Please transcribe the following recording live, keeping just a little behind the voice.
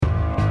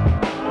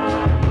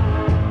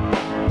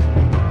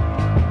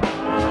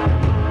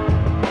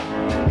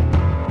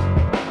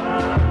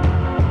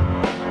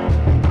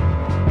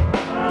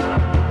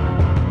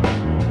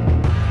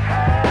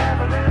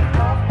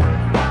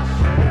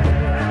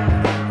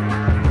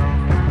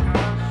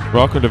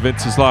Welcome to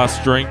Vince's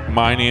Last Drink.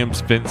 My name's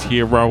Vince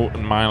Hero,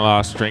 and my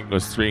last drink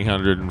was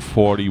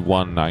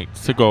 341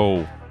 nights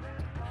ago.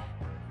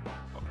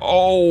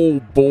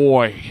 Oh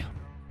boy.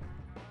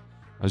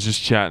 I was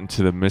just chatting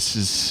to the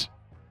missus,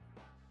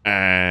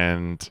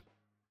 and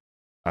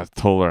I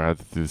told her I had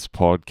to do this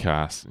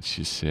podcast, and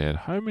she said,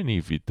 "How many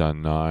have you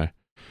done now?"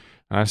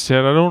 And I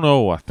said, "I don't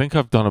know. I think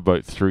I've done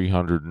about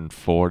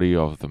 340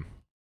 of them."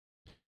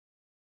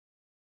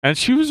 And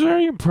she was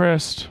very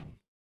impressed.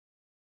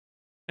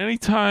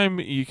 Anytime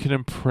you can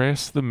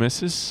impress the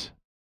missus,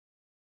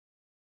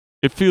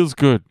 it feels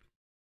good.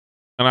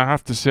 And I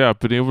have to say, I've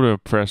been able to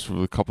impress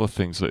with a couple of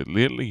things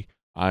lately.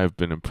 I have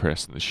been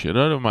impressing the shit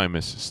out of my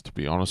missus, to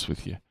be honest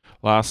with you.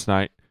 Last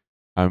night,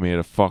 I made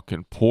a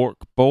fucking pork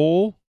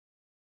bowl.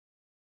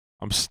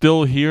 I'm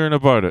still hearing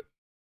about it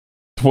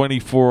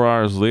 24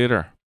 hours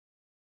later.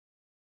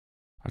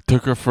 I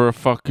took her for a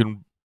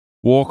fucking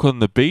walk on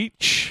the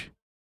beach.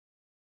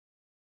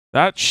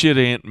 That shit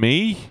ain't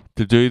me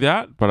to do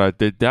that, but I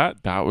did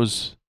that. That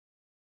was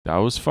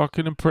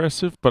fucking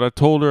impressive. But I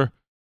told her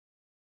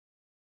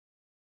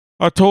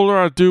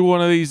I'd do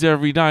one of these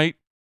every night,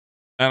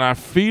 and I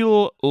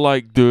feel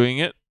like doing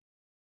it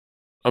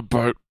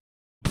about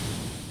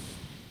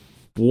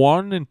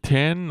 1 in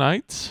 10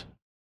 nights.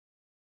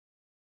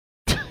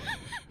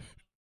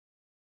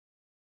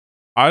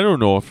 I don't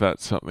know if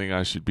that's something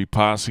I should be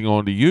passing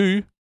on to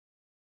you,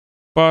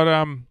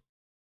 but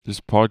this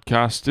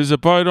podcast is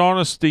about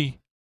honesty.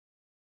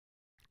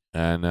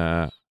 And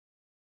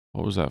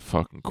what was that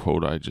fucking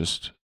quote I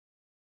just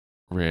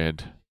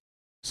read?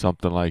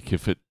 Something like,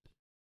 if it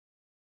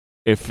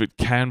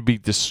can be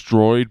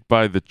destroyed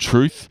by the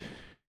truth,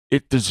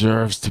 it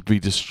deserves to be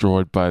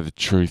destroyed by the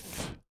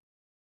truth.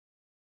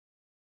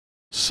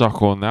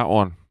 Suck on that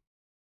one.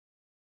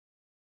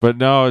 But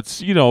no,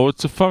 it's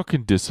a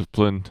fucking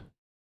discipline.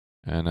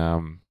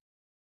 And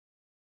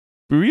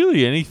but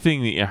really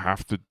anything that you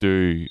have to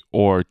do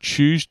or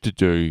choose to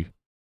do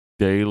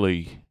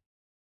daily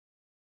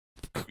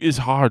is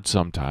hard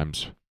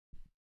sometimes.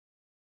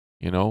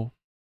 You know?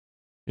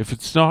 If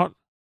it's not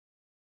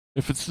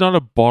a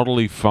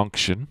bodily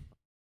function,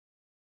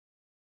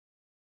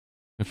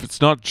 if it's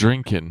not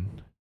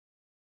drinking,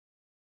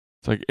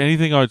 it's like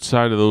anything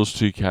outside of those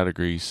two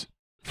categories,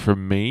 for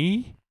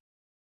me,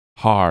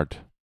 hard.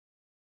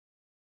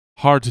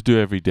 Hard to do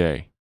every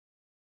day.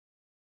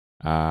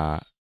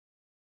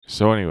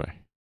 So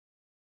anyway,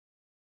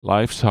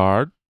 life's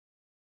hard.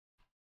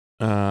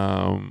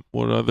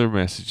 What other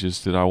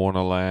messages did I want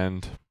to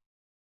land?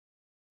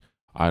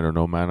 I don't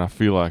know, man. I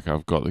feel like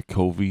I've got the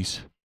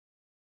COVIDs.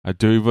 I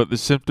do, but the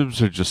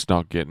symptoms are just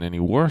not getting any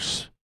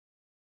worse.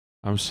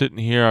 I'm sitting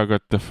here, I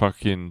got the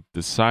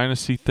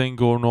sinusy thing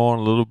going on,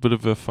 a little bit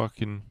of a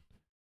fucking,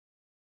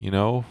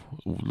 a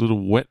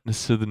little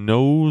wetness of the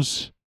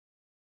nose,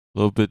 a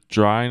little bit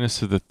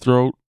dryness of the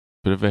throat,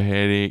 bit of a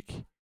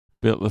headache,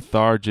 bit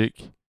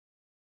lethargic.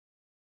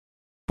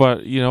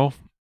 But,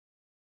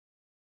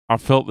 I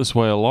felt this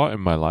way a lot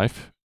in my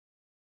life,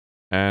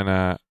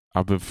 and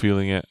I've been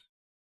feeling it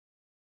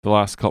the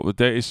last couple of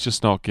days. It's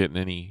just not getting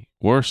any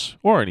worse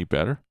or any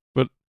better,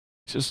 but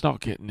it's just not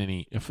getting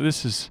any. If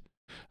this is,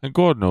 and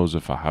God knows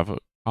if I have it,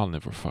 I'll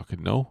never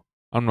fucking know.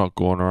 I'm not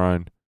going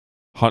around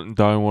hunting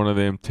down one of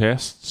them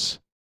tests.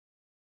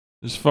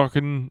 There's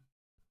fucking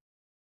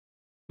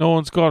no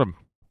one's got them.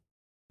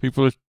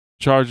 People are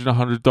charging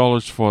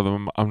 $100 for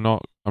them. I'm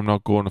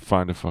not going to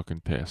find a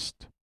fucking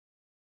test.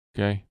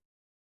 Okay?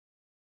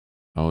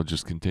 I will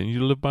just continue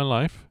to live my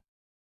life.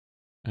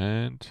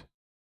 And,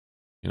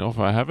 if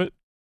I have it,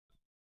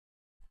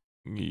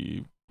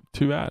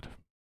 too bad.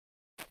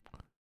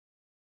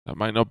 That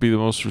might not be the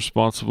most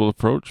responsible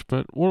approach,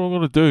 but what am I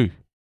going to do?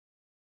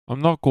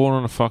 I'm not going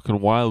on a fucking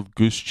wild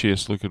goose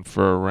chase looking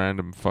for a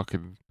random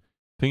fucking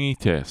thingy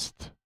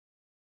test.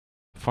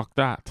 Fuck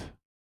that.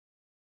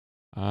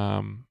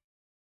 I'm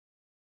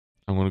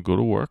going to go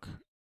to work.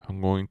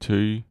 I'm going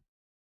to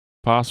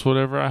pass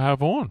whatever I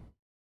have on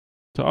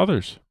to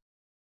others.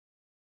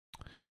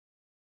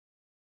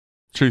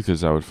 Truth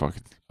is, I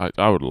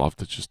would love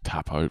to just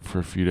tap out for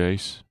a few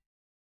days.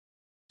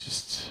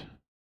 Just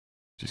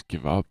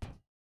give up,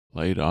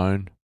 lay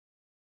down,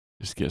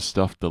 just get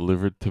stuff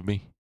delivered to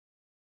me.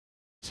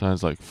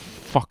 Sounds like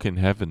fucking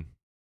heaven.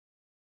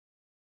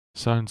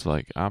 Sounds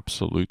like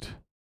absolute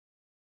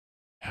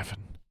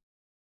heaven.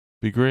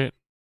 Be great.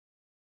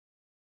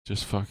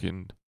 Just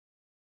fucking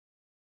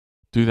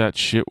do that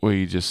shit where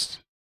you just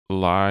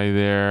lie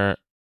there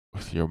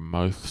with your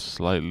mouth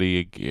slightly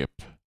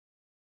agape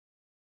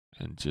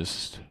and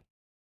just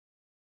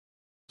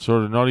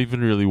sort of not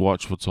even really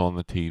watch what's on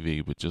the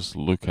TV, but just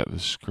look at the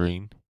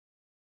screen.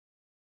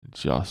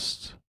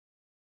 Just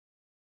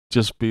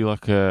be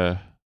like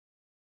a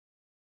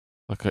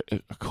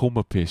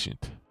coma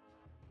patient.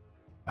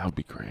 That would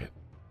be great.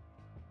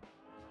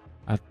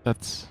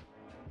 That's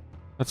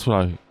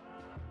what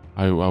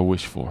I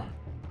wish for.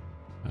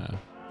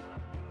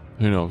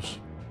 Who knows?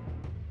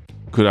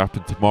 Could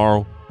happen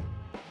tomorrow.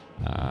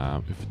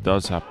 If it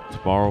does happen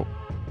tomorrow,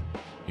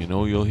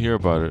 you'll hear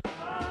about it.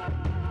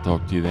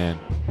 Talk to you then.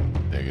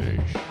 Take it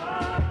easy.